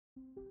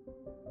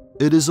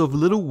It is of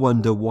little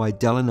wonder why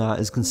Dalinar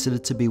is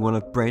considered to be one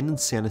of Brandon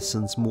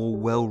Sanderson's more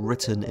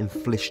well-written and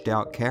fleshed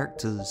out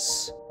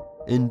characters.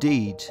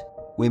 Indeed,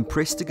 when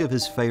pressed to give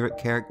his favourite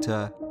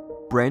character,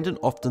 Brandon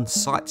often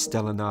cites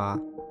Dalinar,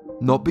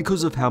 not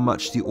because of how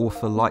much the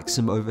author likes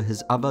him over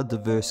his other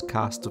diverse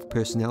cast of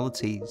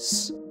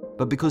personalities,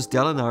 but because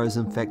Dalinar is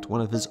in fact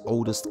one of his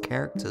oldest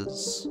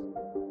characters.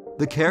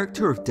 The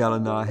character of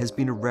Dalinar has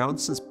been around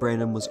since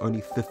Brandon was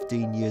only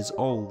 15 years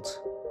old.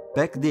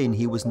 Back then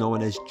he was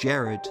known as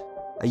Jared,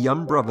 a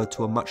young brother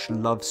to a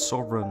much-loved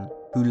sovereign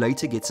who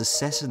later gets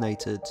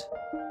assassinated.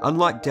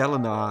 Unlike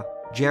Dalinar,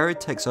 Jared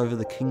takes over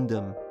the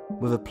kingdom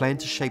with a plan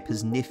to shape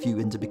his nephew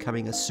into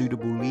becoming a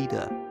suitable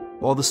leader.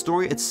 While the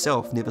story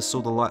itself never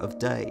saw the light of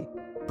day,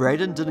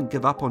 Brandon didn't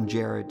give up on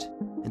Jared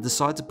and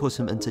decided to put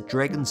him into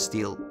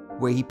Dragonsteel,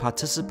 where he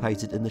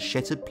participated in the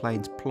Shattered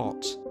Plains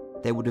plot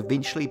that would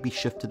eventually be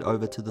shifted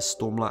over to the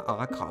Stormlight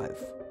Archive.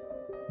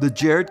 The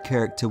Jared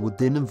character would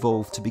then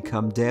evolve to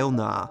become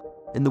Dalinar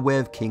in the Way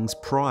of Kings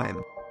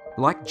Prime.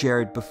 Like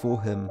Jared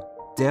before him,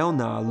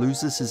 Dalinar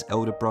loses his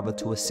elder brother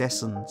to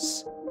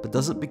assassins, but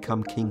doesn't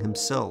become king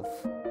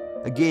himself.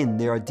 Again,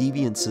 there are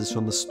deviances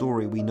from the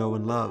story we know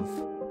and love,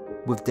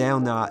 with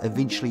Dalinar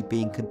eventually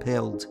being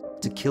compelled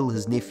to kill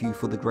his nephew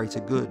for the greater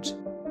good.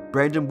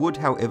 Brandon would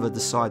however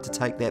decide to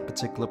take that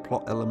particular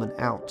plot element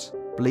out,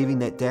 believing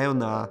that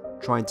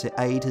Dalinar trying to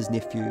aid his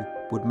nephew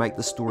would make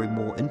the story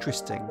more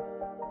interesting.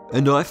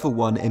 And I for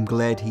one am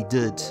glad he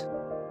did.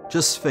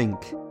 Just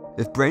think,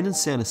 if Brandon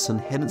Sanderson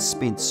hadn't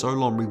spent so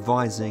long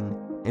revising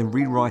and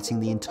rewriting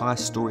the entire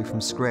story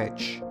from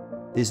scratch,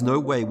 there's no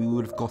way we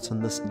would have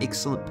gotten this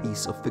excellent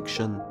piece of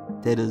fiction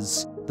that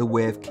is The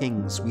Way of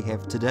Kings we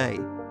have today.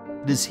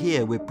 It is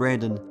here where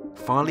Brandon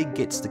finally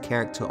gets the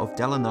character of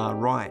Dalinar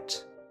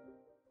right.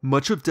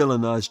 Much of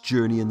Dalinar's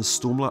journey in the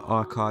Stormlight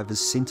Archive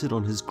is centered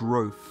on his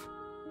growth.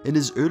 In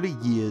his early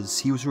years,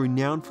 he was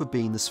renowned for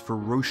being this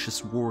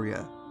ferocious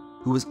warrior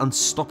who was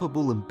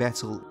unstoppable in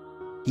battle.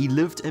 He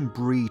lived and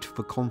breathed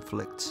for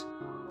conflict.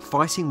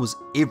 Fighting was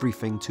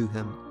everything to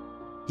him.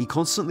 He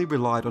constantly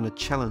relied on a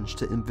challenge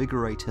to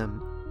invigorate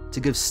him, to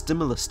give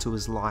stimulus to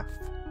his life.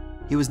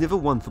 He was never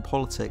one for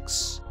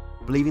politics,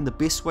 believing the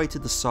best way to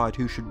decide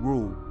who should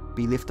rule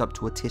be left up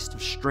to a test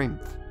of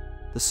strength.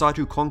 The side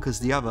who conquers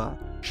the other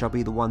shall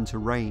be the one to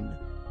reign.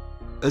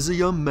 As a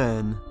young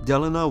man,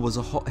 Dalinar was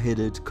a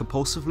hot-headed,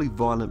 compulsively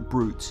violent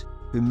brute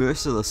who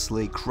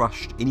mercilessly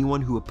crushed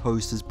anyone who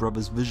opposed his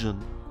brother's vision.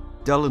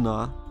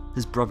 Dalinar,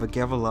 his brother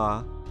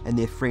Gavilar, and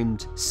their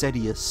friend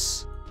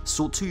Sadeas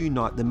sought to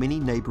unite the many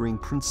neighbouring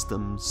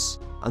princedoms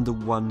under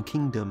one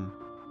kingdom.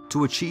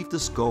 To achieve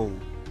this goal,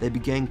 they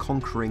began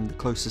conquering the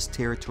closest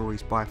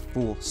territories by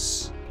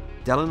force.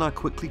 Dalinar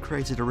quickly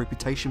created a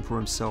reputation for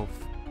himself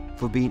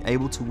for being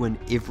able to win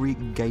every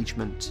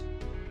engagement.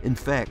 In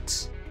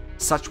fact,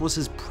 such was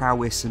his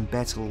prowess in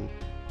battle,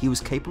 he was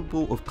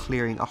capable of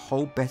clearing a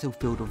whole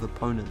battlefield of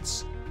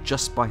opponents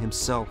just by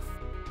himself,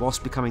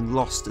 whilst becoming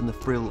lost in the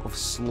thrill of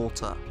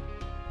slaughter.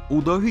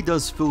 Although he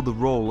does fill the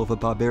role of a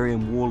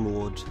barbarian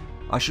warlord,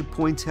 I should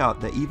point out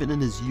that even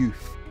in his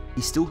youth,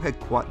 he still had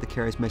quite the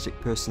charismatic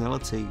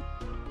personality.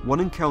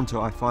 One encounter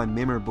I find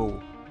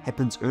memorable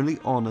happens early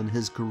on in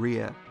his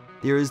career.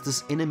 There is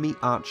this enemy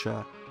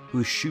archer who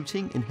is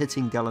shooting and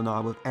hitting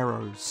Dalinar with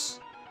arrows.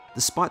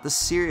 Despite the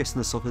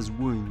seriousness of his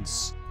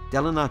wounds,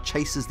 Dalinar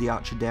chases the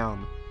archer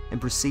down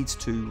and proceeds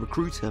to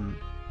recruit him,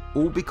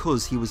 all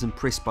because he was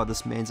impressed by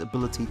this man's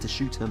ability to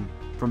shoot him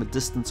from a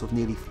distance of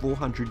nearly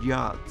 400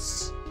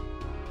 yards.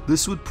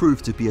 This would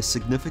prove to be a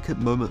significant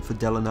moment for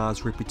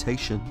Dalinar's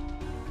reputation,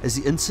 as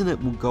the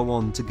incident will go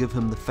on to give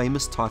him the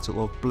famous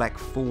title of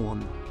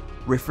Blackthorn,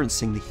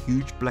 referencing the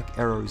huge black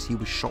arrows he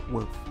was shot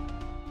with.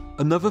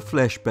 Another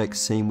flashback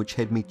scene which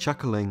had me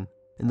chuckling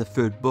in the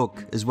third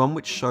book is one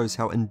which shows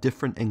how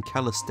indifferent and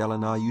callous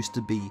Dalinar used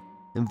to be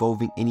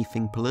involving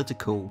anything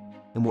political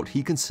and what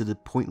he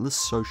considered pointless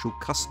social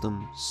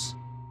customs.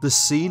 The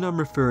scene I'm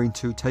referring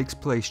to takes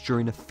place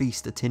during a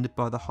feast attended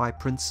by the High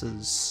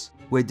Princes,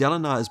 where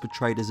Dalinar is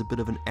portrayed as a bit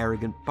of an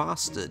arrogant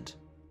bastard.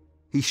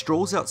 He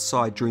strolls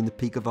outside during the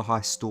peak of a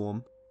high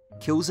storm,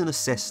 kills an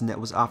assassin that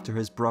was after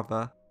his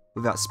brother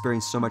without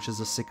sparing so much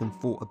as a second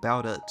thought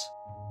about it,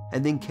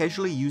 and then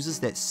casually uses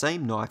that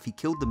same knife he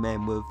killed the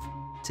man with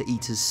to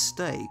eat his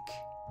steak.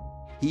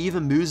 He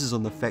even muses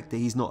on the fact that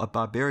he's not a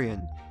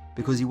barbarian,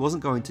 because he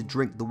wasn't going to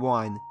drink the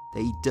wine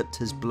that he dipped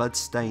his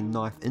blood-stained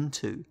knife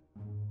into.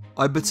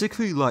 I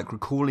particularly like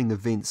recalling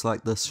events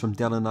like this from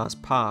Dalinar's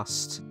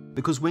past,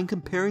 because when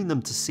comparing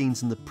them to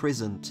scenes in the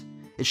present,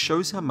 it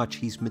shows how much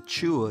he's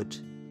matured.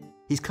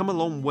 He's come a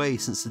long way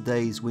since the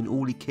days when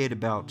all he cared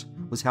about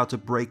was how to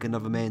break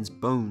another man's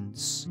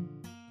bones.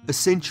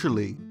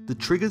 Essentially, the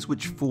triggers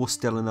which force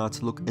Dalinar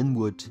to look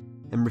inward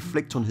and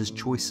reflect on his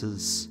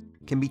choices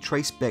can be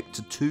traced back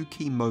to two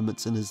key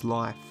moments in his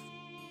life.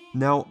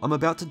 Now, I'm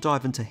about to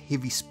dive into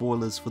heavy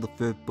spoilers for the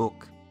third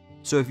book,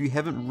 so if you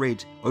haven't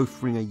read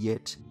Oathbringer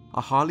yet, I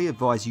highly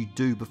advise you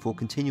do before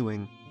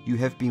continuing. You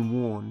have been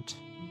warned.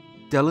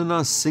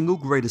 Dalinar's single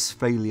greatest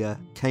failure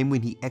came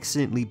when he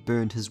accidentally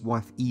burned his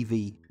wife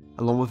Evie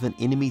along with an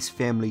enemy's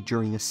family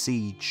during a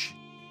siege.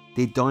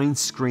 Their dying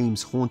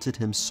screams haunted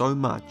him so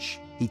much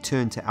he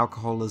turned to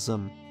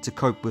alcoholism to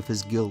cope with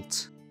his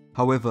guilt.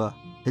 However,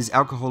 his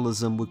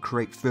alcoholism would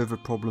create further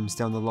problems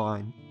down the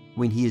line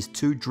when he is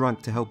too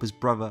drunk to help his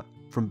brother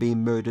from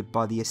being murdered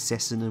by the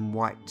assassin in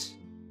white.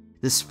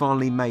 This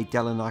finally made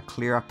Dalinar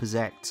clear up his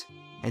act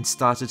and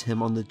started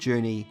him on the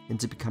journey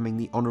into becoming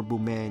the honourable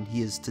man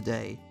he is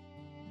today.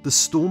 The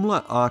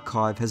Stormlight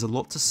Archive has a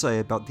lot to say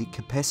about the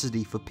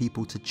capacity for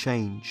people to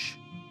change,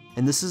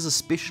 and this is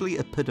especially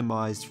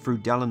epitomised through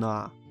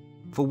Dalinar.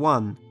 For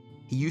one,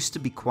 he used to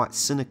be quite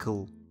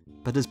cynical,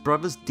 but his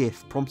brother's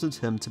death prompted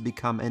him to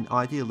become an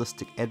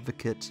idealistic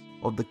advocate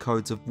of the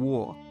codes of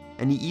war,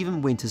 and he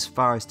even went as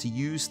far as to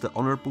use the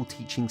honourable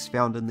teachings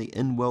found in the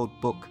in-world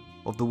book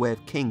of the Way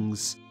of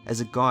Kings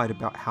as a guide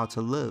about how to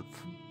live.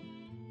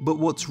 But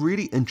what's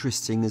really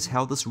interesting is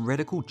how this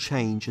radical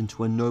change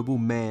into a noble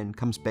man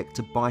comes back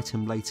to bite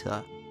him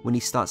later when he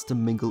starts to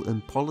mingle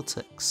in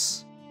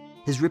politics.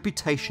 His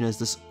reputation as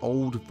this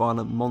old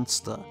violent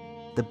monster,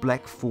 the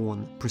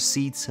Blackthorn,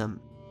 precedes him.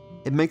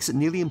 It makes it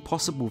nearly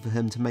impossible for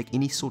him to make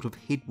any sort of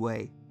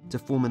headway to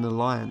form an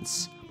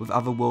alliance with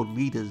other world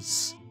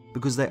leaders,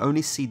 because they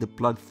only see the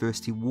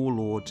bloodthirsty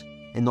warlord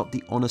and not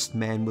the honest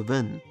man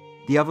within.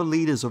 The other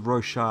leaders of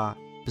Roshar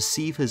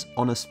perceive his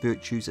honest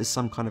virtues as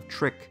some kind of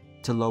trick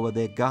to lower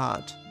their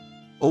guard.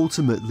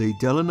 Ultimately,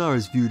 Dalinar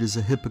is viewed as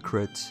a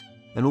hypocrite,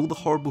 and all the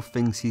horrible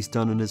things he's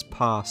done in his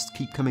past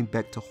keep coming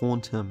back to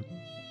haunt him.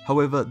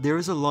 However, there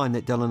is a line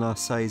that Dalinar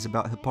says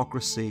about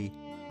hypocrisy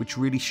which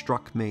really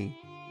struck me.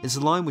 It's a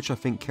line which I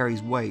think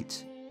carries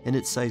weight, and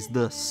it says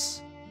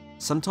this: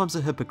 "Sometimes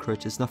a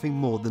hypocrite is nothing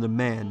more than a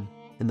man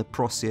in the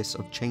process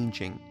of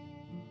changing."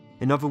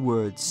 In other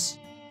words,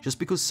 just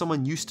because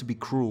someone used to be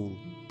cruel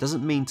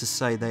doesn't mean to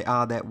say they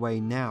are that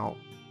way now.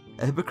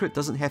 A hypocrite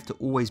doesn't have to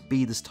always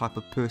be this type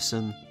of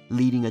person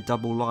leading a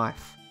double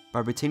life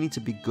by pretending to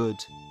be good,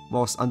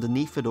 whilst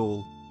underneath it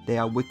all, they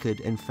are wicked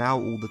and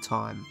foul all the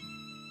time.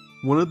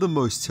 One of the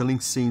most telling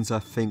scenes I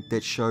think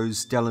that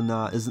shows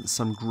Dalinar isn't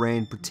some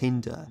grand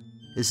pretender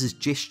is his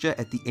gesture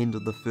at the end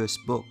of the first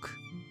book.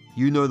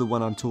 You know the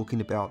one I'm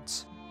talking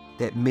about,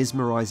 that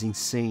mesmerising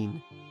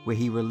scene where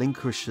he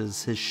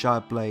relinquishes his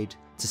shard blade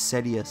to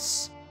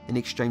Sadeas in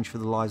exchange for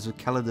the lives of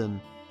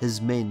Kaladin,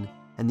 his men,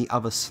 and the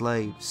other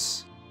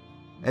slaves.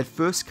 At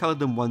first,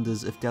 Kaladin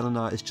wonders if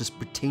Dalinar is just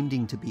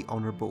pretending to be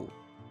honourable,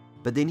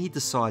 but then he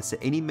decides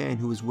that any man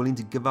who is willing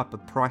to give up a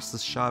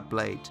priceless shard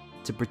blade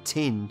to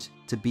pretend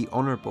to be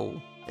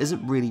honourable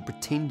isn't really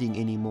pretending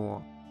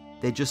anymore.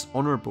 They're just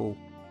honourable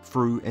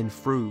through and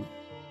through.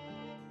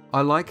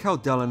 I like how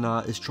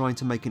Dalinar is trying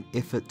to make an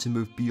effort to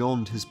move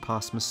beyond his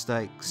past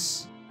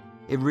mistakes.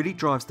 It really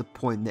drives the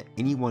point that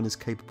anyone is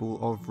capable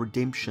of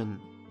redemption.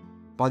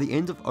 By the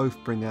end of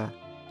Oathbringer,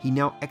 he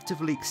now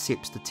actively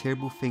accepts the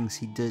terrible things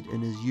he did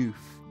in his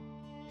youth.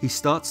 He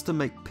starts to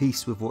make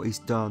peace with what he's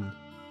done,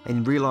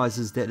 and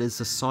realises that it is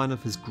a sign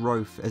of his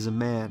growth as a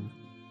man.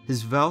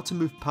 His vow to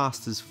move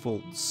past his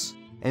faults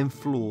and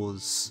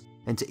flaws,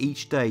 and to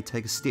each day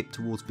take a step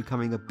towards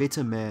becoming a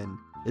better man,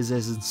 is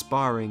as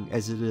inspiring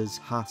as it is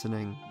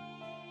heartening.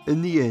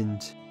 In the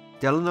end,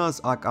 Dalinar's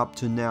arc up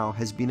to now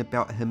has been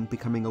about him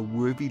becoming a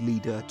worthy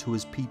leader to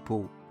his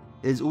people.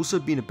 It has also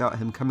been about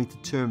him coming to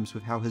terms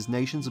with how his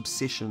nation's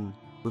obsession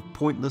with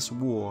pointless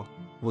war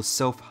was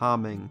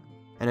self-harming,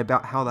 and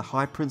about how the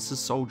High Prince's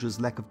soldiers'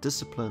 lack of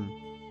discipline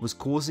was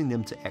causing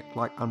them to act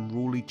like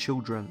unruly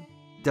children.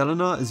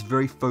 Dalinar is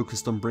very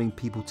focused on bringing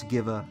people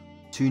together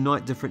to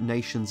unite different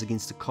nations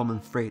against a common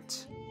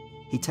threat.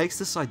 He takes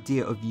this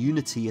idea of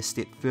unity a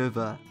step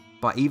further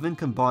by even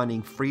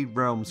combining 3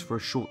 realms for a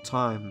short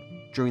time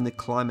during the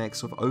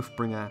climax of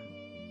Oathbringer,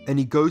 and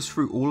he goes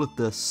through all of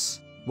this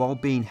while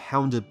being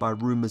hounded by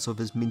rumours of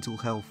his mental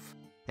health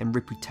and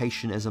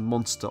reputation as a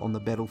monster on the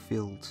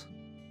battlefield.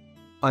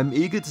 I'm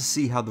eager to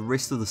see how the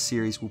rest of the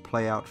series will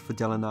play out for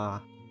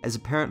Dalinar, as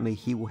apparently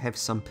he will have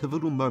some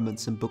pivotal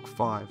moments in Book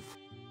 5.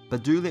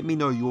 But do let me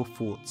know your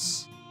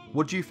thoughts.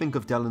 What do you think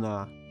of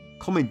Dalinar?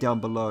 Comment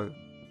down below.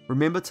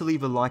 Remember to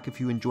leave a like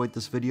if you enjoyed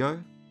this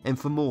video, and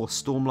for more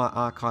Stormlight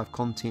Archive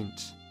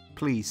content,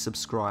 please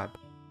subscribe.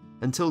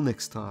 Until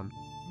next time.